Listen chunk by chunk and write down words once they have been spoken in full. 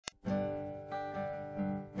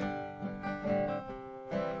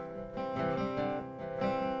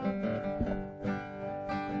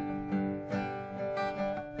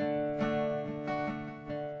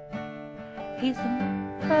He's the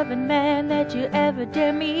most loving man that you ever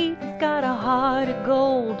dare meet. He's got a heart of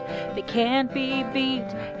gold that can't be beat.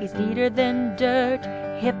 He's neater than dirt,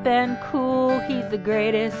 hip and cool. He's the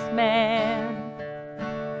greatest man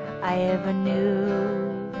I ever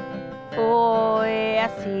knew. Oh,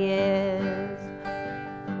 yes, he is.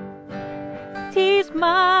 He's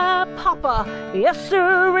my papa, yes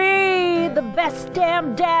sirree, the best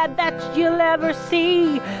damn dad that you'll ever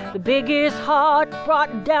see. The biggest heart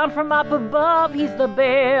brought down from up above. He's the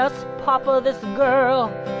best papa this girl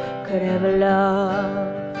could ever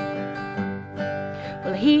love.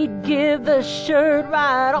 Well, he'd give the shirt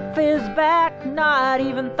right off his back, not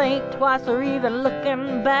even think twice or even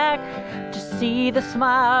looking back. Just see the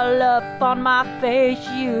smile up on my face,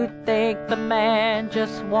 you'd think the man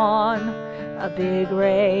just won a big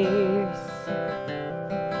race.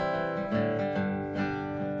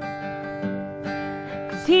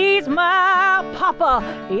 'Cause he's my papa,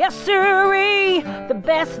 yes sirree, the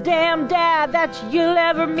best damn dad that you'll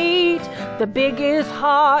ever meet. The biggest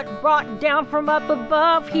heart brought down from up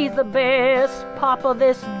above. He's the best papa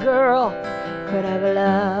this girl could ever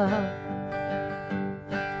love.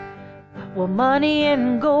 Well, money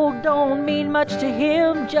and gold don't mean much to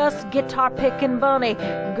him, just guitar picking bunny,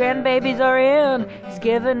 grandbabies are in. He's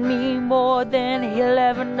given me more than he'll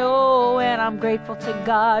ever know, and I'm grateful to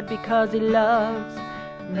God because he loves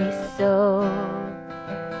me so.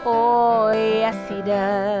 Oh, yes, he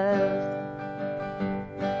does.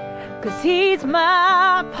 'Cause he's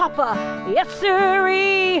my papa, yes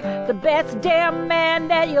sirree, the best damn man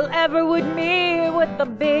that you'll ever would meet. With the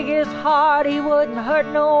biggest heart, he wouldn't hurt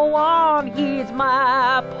no one. He's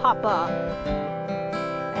my papa,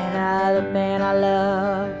 and the man I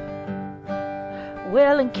love.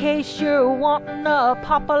 Well, in case you're wanting a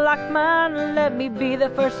papa like mine, let me be the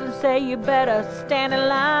first and say you better stand in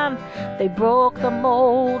line. They broke the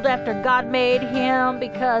mold after God made him,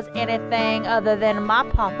 because anything other than my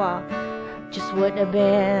papa just wouldn't have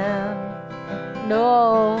been.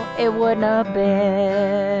 No, it wouldn't have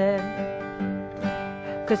been.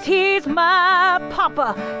 'Cause he's my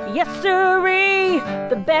papa, yes sirree,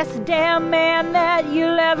 the best damn man that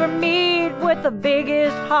you'll ever meet. With the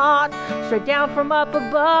biggest heart straight down from up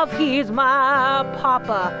above. He's my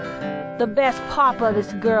papa, the best papa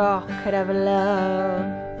this girl could ever love.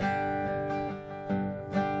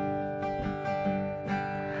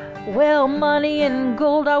 Well, money and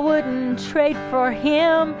gold I wouldn't trade for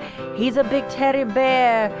him. He's a big teddy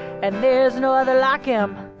bear, and there's no other like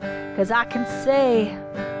him. 'Cause I can say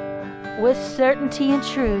with certainty and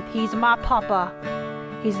truth, he's my papa.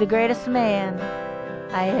 He's the greatest man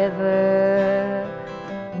I ever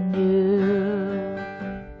knew.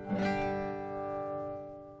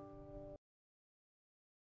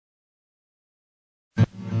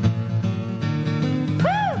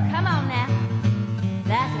 Woo! Come on now.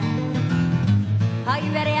 That's it. Are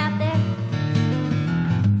you ready out there?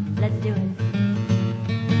 Let's do it.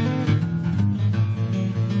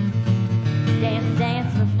 Dance,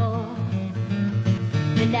 dance before.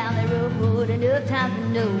 Been down the road enough times to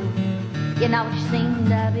know you're not what you seem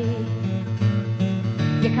to be.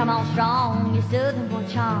 You come on strong, your southern boy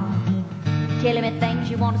charm, telling me things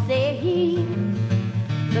you want to say.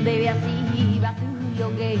 But baby, I see right through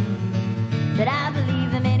your gaze that I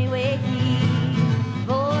believe them anyway.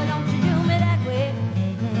 Boy, don't you do me that way.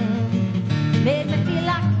 Made me feel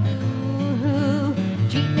like a fool.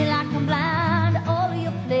 Treat me like I'm blind to all of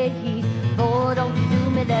your play. Boy, don't you do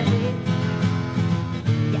me that way.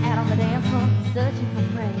 You're out on the dance floor searching for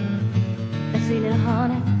prey. That sweet little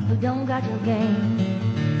honey who don't got your game,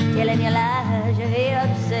 telling you lies you hate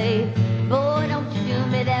to say. Boy, don't you do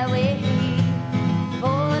me that way.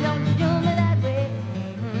 Boy, don't you do me that way.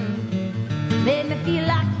 Made me feel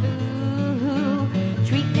like a fool.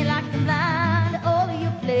 Treat me like I'm blind to all of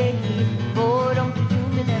your play. Boy, don't you do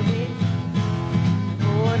me that way.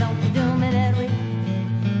 Boy, don't you do me that way.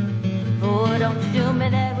 Boy, don't you do me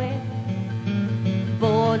that way.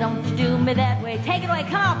 Boy, don't you do me that way. Take it away.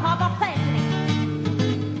 Come on, Papa. Play it to me.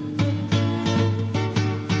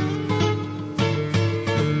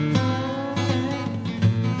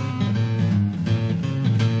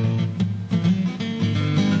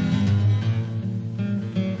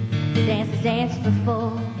 Danced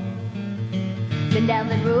before. Been down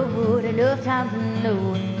the road enough times to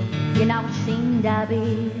know you're not what you seem to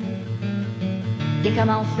be. You come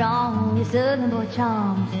on strong, your southern boy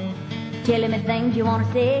charms, telling me things you want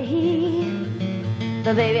to say.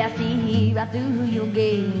 But baby, I see right through your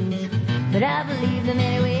gaze, but I believe them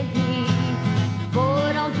anyway.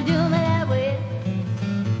 Boy, don't you do me that way.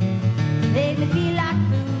 Make me feel like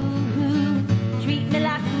a fool. Treat me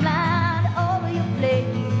like I'm blind all of your play.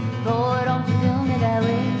 Boy, don't you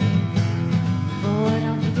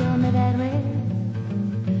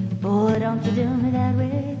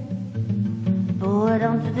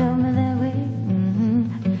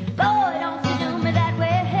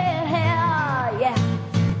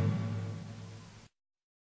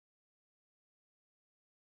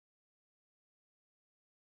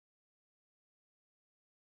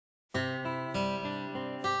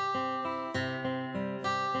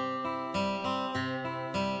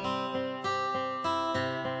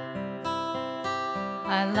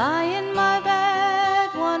I lie in my bed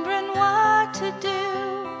wondering what to do.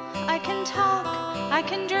 I can talk, I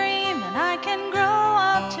can dream, and I can grow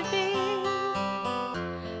up to be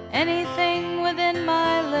anything within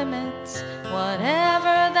my limits,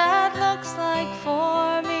 whatever that looks like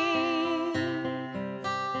for me.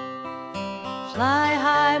 Fly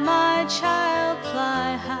high, my child,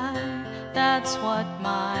 fly high, that's what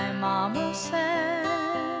my mama said.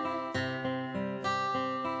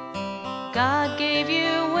 God gave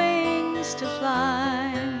you wings to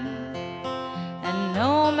fly, and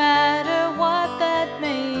no matter what that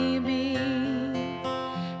may be,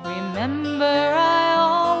 remember I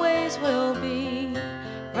always will be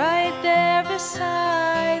right there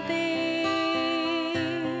beside thee.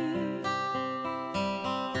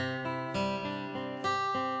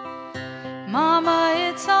 Mama,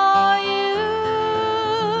 it's all you,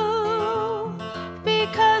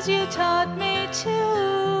 because you taught me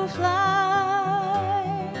to fly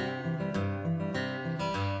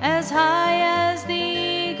as high as the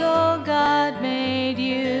eagle God made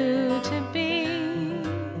you to be.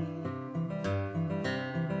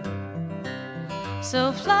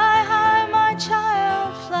 So fly high, my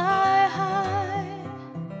child, fly high.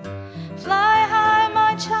 Fly high,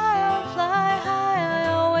 my child, fly high. I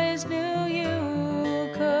always knew you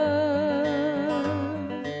could.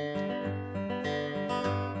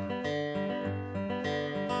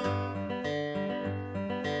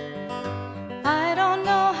 I don't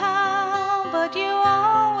know how, but you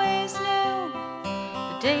always knew.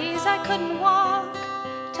 The days I couldn't walk,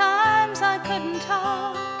 times I couldn't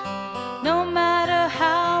talk, no matter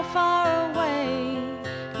how far away,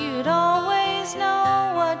 you'd always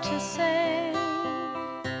know what to say.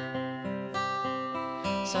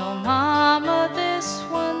 So mama, this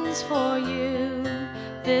one's for you,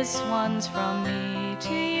 this one's from me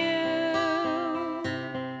to you.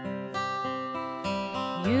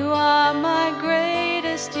 You are my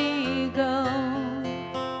greatest ego,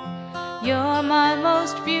 you're my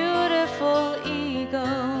most beautiful ego,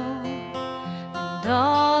 and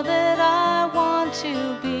all that I want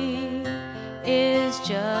to be is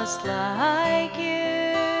just like you.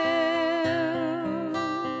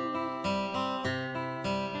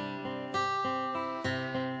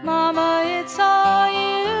 Mama, it's all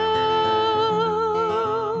you,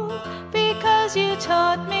 because you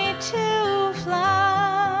taught me to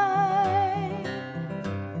fly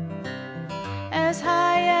as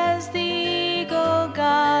high as the eagle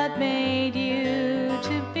God made you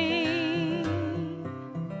to be.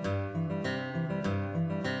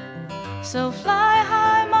 So fly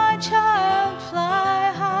high, my child,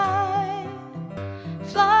 fly high.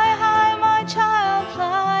 Fly high, my child,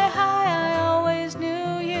 fly high. I always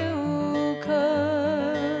knew you could.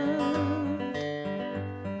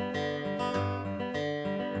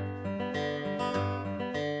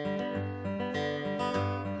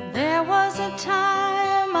 There was a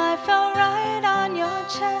time I fell right on your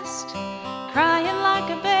chest, crying like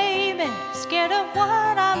a baby, scared of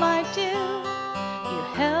what I might do. You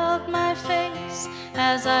held my face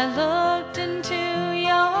as I looked into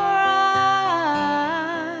your eyes.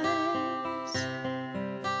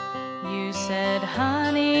 You said,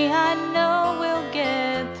 honey, I know we'll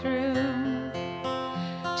get through.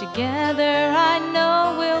 Together I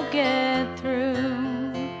know we'll get through.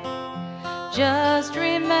 Just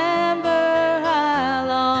remember,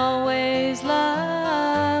 I'll always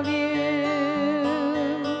love you.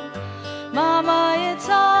 Mama, it's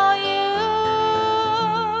all you,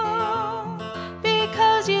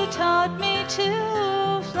 because you taught me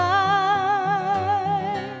to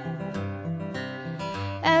fly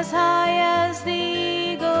as high as the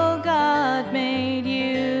eagle God made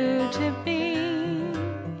you to be.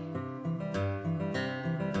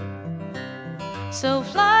 So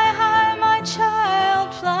fly high, my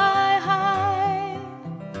child, fly high.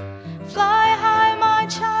 Fly high, my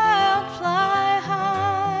child, fly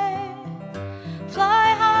high.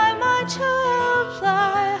 Fly high, my child,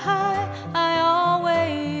 fly high. I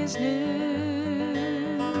always knew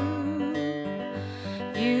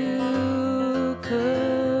you could.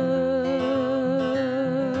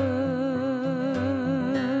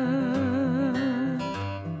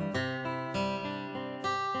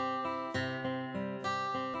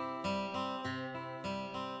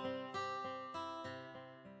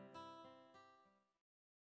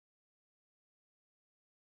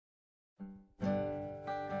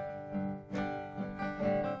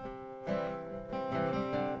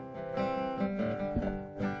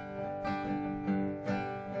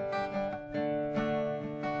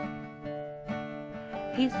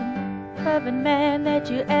 He's the most perfect man that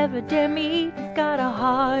you ever dare meet. He's got a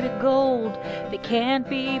heart of gold that can't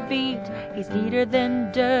be beat. He's neater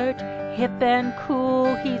than dirt, hip and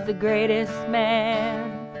cool. He's the greatest man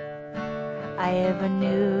I ever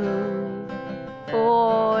knew.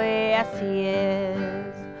 Oh, yes, he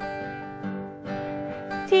is.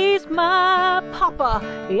 He's my papa,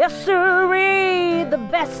 yes sirree, the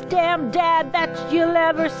best damn dad that you'll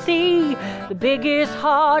ever see. The biggest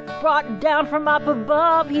heart brought down from up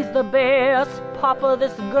above. He's the best papa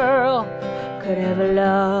this girl could ever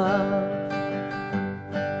love.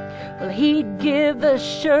 Well, he'd give the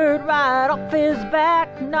shirt right off his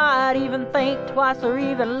back, not even think twice or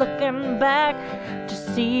even looking back, to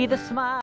see the smile.